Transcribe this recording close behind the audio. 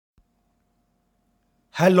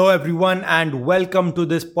Hello, everyone, and welcome to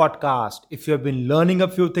this podcast. If you have been learning a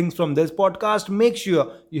few things from this podcast, make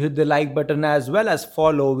sure you hit the like button as well as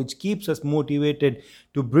follow, which keeps us motivated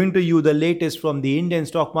to bring to you the latest from the Indian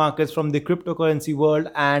stock markets, from the cryptocurrency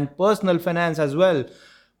world, and personal finance as well.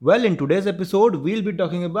 Well, in today's episode, we'll be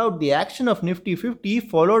talking about the action of Nifty 50,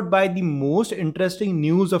 followed by the most interesting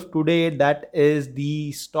news of today, that is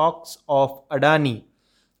the stocks of Adani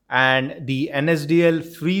and the NSDL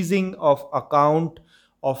freezing of account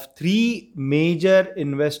of three major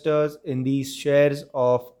investors in these shares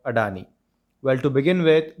of Adani. Well, to begin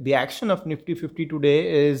with, the action of Nifty 50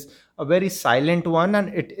 today is a very silent one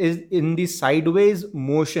and it is in the sideways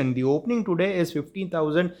motion. The opening today is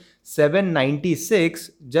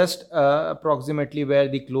 15,796, just approximately where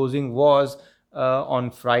the closing was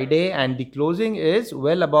on Friday, and the closing is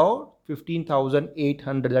well above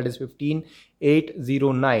 15,800, that is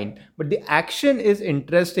 15,809. But the action is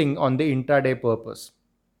interesting on the intraday purpose.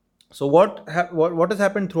 So what has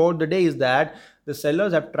happened throughout the day is that the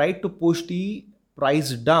sellers have tried to push the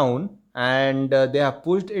price down, and they have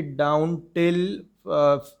pushed it down till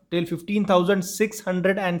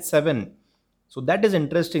 15,607. So that is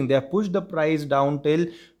interesting. They have pushed the price down till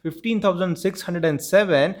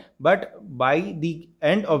 15,607, but by the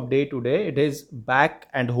end of day today, it is back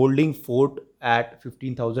and holding fort at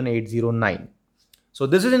 15,809. So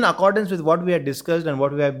this is in accordance with what we had discussed and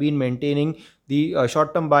what we have been maintaining. The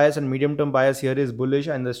short-term bias and medium-term bias here is bullish,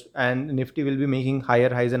 and Nifty will be making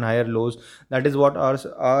higher highs and higher lows. That is what our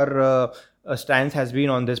stance has been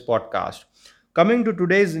on this podcast. Coming to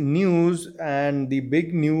today's news, and the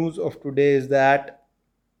big news of today is that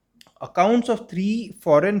accounts of three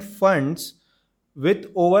foreign funds with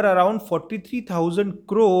over around 43,000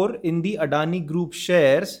 crore in the Adani Group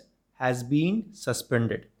shares has been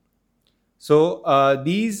suspended. So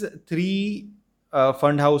these three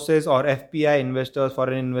fund houses or FPI investors,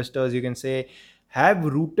 foreign investors, you can say, have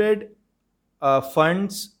routed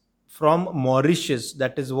funds from Mauritius.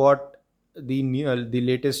 That is what the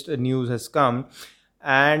latest news has come,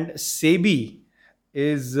 and SEBI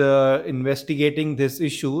is investigating this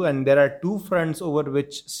issue, and there are two fronts over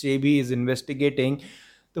which SEBI is investigating.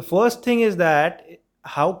 The first thing is that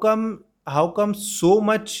how come so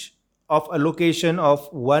much of allocation of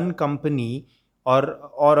one company or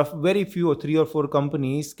of very few or three or four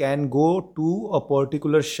companies can go to a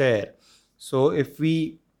particular share. So if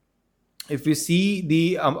we see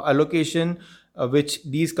the allocation which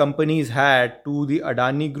these companies had to the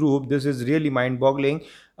Adani Group, this is really mind-boggling.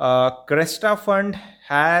 Cresta Fund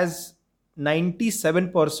has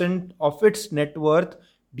 97% of its net worth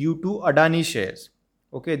due to Adani shares.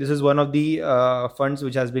 Okay, this is one of the funds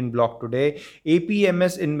which has been blocked today.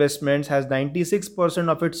 APMS Investments has 96%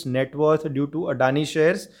 of its net worth due to Adani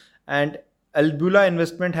shares, and Albula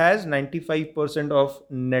Investment has 95% of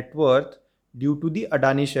net worth due to the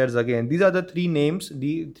Adani shares again. These are the three names,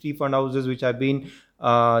 the three fund houses which have been,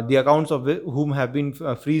 the accounts of whom have been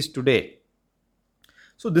freezed today.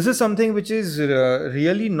 So this is something which is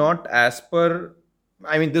really not as per,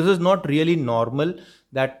 this is not really normal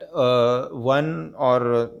that one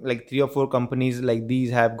or like three or four companies like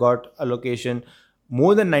these have got allocation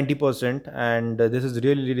more than 90%, and this is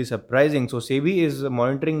really surprising. So SEBI is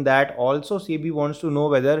monitoring that. Also SEBI wants to know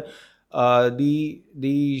whether the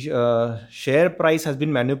share price has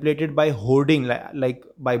been manipulated by hoarding, like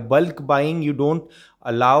by bulk buying. You don't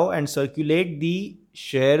allow and circulate the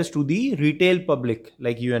shares to the retail public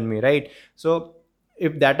like you and me, right? So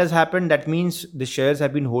if that has happened, that means the shares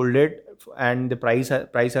have been holded and the price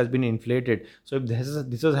has been inflated. So if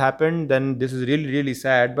this has happened, then this is really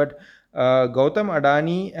sad. But Gautam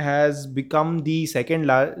Adani has become the second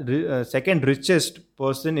richest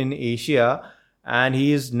person in Asia, and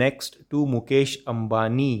he is next to Mukesh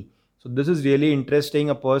Ambani. So this is really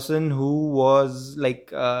interesting. A person who was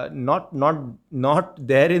like not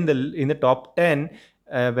there in the top 10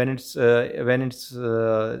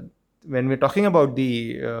 when we're talking about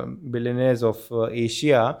the billionaires of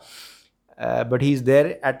Asia, but he's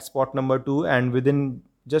there at spot number 2, and within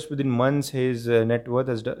months his net worth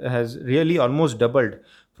has really almost doubled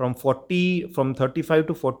from 35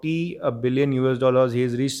 to 40 billion US dollars. He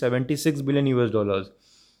has reached 76 billion US dollars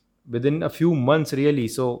within a few months, really.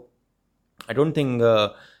 So I don't think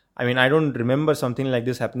I don't remember something like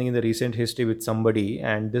this happening in the recent history with somebody,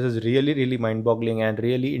 and this is really mind-boggling and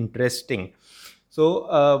really interesting.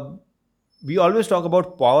 So we always talk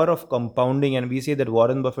about power of compounding, and we say that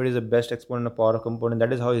Warren Buffett is the best exponent of power of compounding.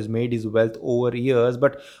 That is how he's made his wealth over years.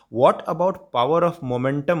 But what about power of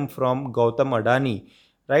momentum from Gautam Adani,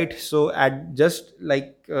 right? So at just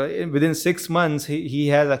within 6 months, he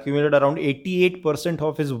has accumulated around 88%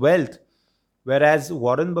 of his wealth. whereas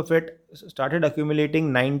Warren Buffett started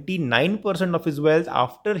accumulating 99% of his wealth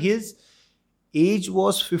after his age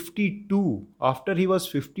was 52. After he was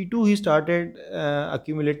 52, he started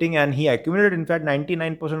accumulating, and he accumulated in fact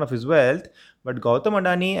 99% of his wealth. But Gautam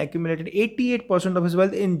Adani accumulated 88% of his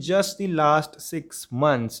wealth in just the last 6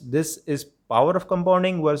 months. This is power of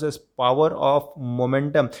compounding versus power of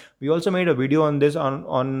momentum. We also made a video on this on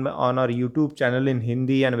our YouTube channel in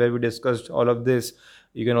Hindi, and where we discussed all of this.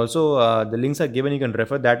 You can also the links are given, you can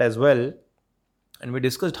refer that as well. And we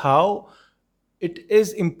discussed how it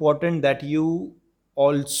is important that you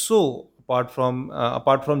also, apart from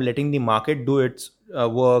letting the market do its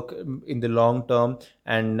work in the long term,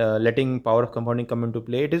 and letting power of compounding come into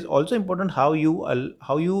play, it is also important how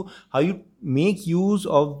you make use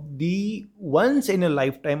of the once in a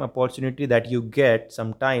lifetime opportunity that you get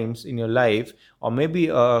sometimes in your life, or maybe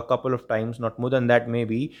a couple of times, not more than that.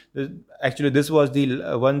 Maybe actually this was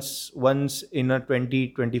the once in a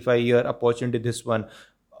 20-25 year opportunity, this one,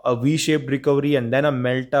 a V-shaped recovery and then a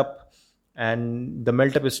melt up, and the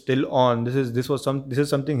melt up is still on. This is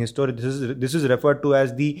something historic. This is referred to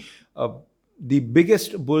as the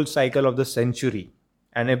biggest bull cycle of the century.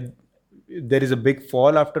 And if there is a big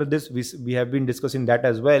fall after this, we have been discussing that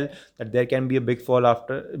as well, that there can be a big fall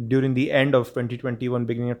after, during the end of 2021,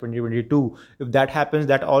 beginning of 2022. If that happens,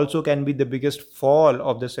 that also can be the biggest fall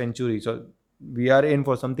of the century. So we are in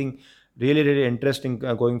for something really interesting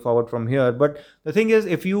going forward from here. But the thing is,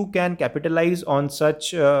 if you can capitalize on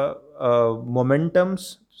such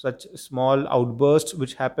momentums, such small outbursts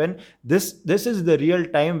which happen, this is the real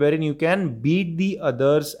time wherein you can beat the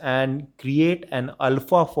others and create an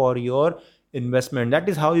alpha for your investment. That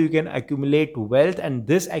is how you can accumulate wealth, and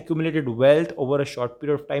this accumulated wealth over a short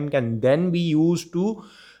period of time can then be used to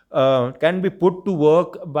can be put to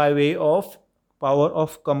work by way of power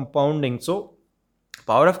of compounding. So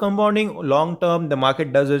power of compounding, long term, the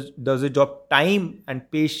market does a job. Time and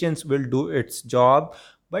patience will do its job,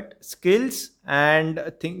 but skills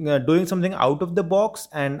and doing something out of the box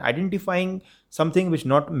and identifying something which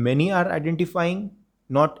not many are identifying,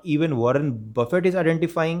 not even Warren Buffett is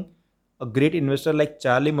identifying, a great investor like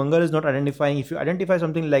Charlie Munger is not identifying. If you identify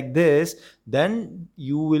something like this, then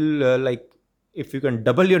you will if you can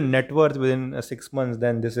double your net worth within 6 months,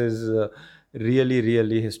 then this is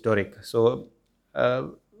really historic. So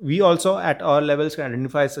we also at our levels can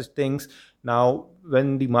identify such things. Now,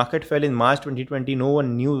 when the market fell in March 2020, no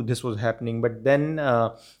one knew this was happening. But then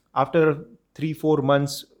after 3-4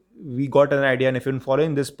 months, we got an idea. And if you've been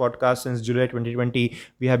following this podcast since July 2020,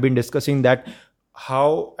 we have been discussing that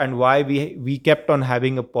how and why we kept on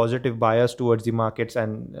having a positive bias towards the markets.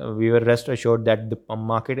 And we were rest assured that the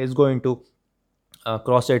market is going to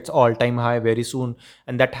cross its all-time high very soon,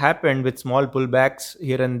 and that happened with small pullbacks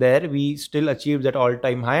here and there. We still achieved that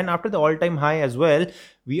all-time high, and after the all-time high as well,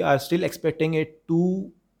 we are still expecting it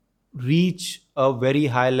to reach a very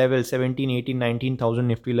high level, 17, 18, 19,000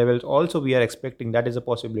 Nifty levels. Also, we are expecting that is a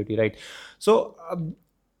possibility, right? So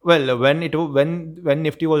well, when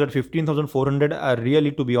Nifty was at 15,400,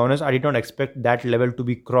 really, to be honest, I did not expect that level to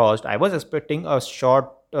be crossed. I was expecting a short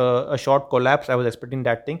collapse. I was expecting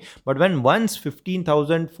that thing. But when once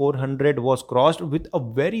 15,400 was crossed with a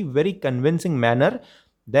very convincing manner,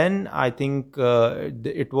 then I think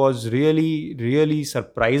it was really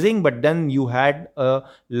surprising. But then you had a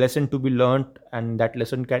lesson to be learned, and that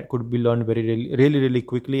lesson could be learned really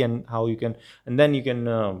quickly, and how you can, and then you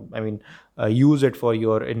can use it for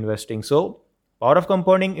your investing. So power of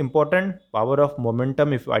compounding important, power of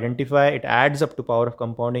momentum, if you identify it, adds up to power of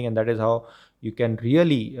compounding, and that is how you can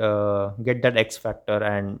really get that X factor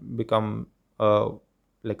and become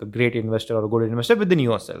like a great investor or a good investor within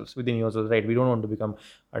yourselves, right? We don't want to become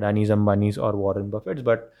Adani's, Ambani's or Warren Buffett's,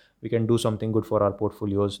 but we can do something good for our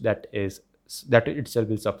portfolios. That itself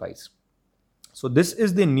will suffice. So this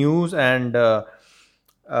is the news, and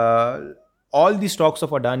all the stocks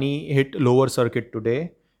of Adani hit lower circuit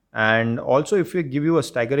today. And also, if we give you a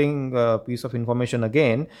staggering piece of information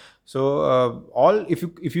again, so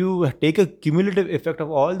if you take a cumulative effect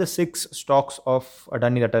of all the 6 stocks of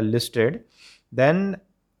Adani that are listed, then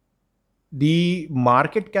the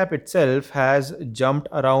market cap itself has jumped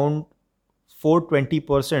around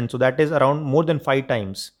 420%. So that is around more than 5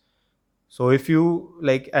 times. So if you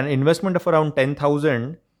like an investment of around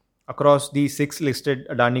 10,000 across the 6 listed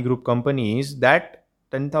Adani Group companies, that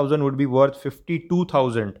 10,000 would be worth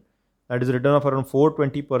 52,000. That is a return of around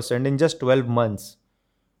 420% in just 12 months.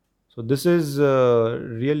 So this is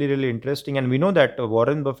really interesting. And we know that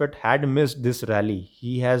Warren Buffett had missed this rally.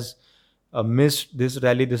 He has missed this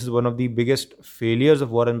rally. This is one of the biggest failures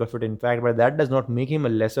of Warren Buffett, in fact, but that does not make him a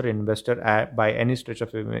lesser investor by any stretch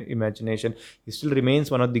of imagination. He still remains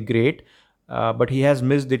one of the great, but he has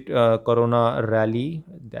missed the Corona rally.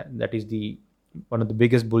 That is the one of the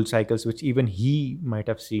biggest bull cycles which even he might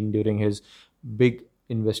have seen during his big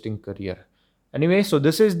investing career. Anyway, so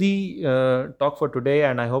this is the talk for today,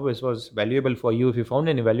 and I hope this was valuable for you. If you found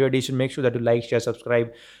any value addition, make sure that you like, share,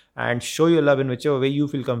 subscribe, and show your love in whichever way you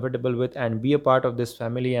feel comfortable with, and be a part of this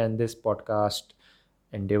family and this podcast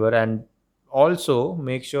endeavor. And also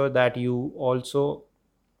make sure that you also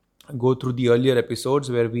go through the earlier episodes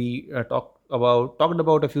where we talked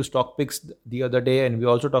about a few stock picks the other day, and we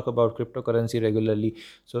also talk about cryptocurrency regularly.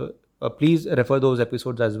 So please refer those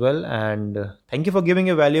episodes as well, and thank you for giving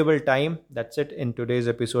your valuable time. That's it in today's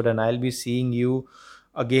episode, and I'll be seeing you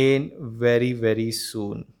again very, very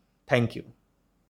soon. Thank you.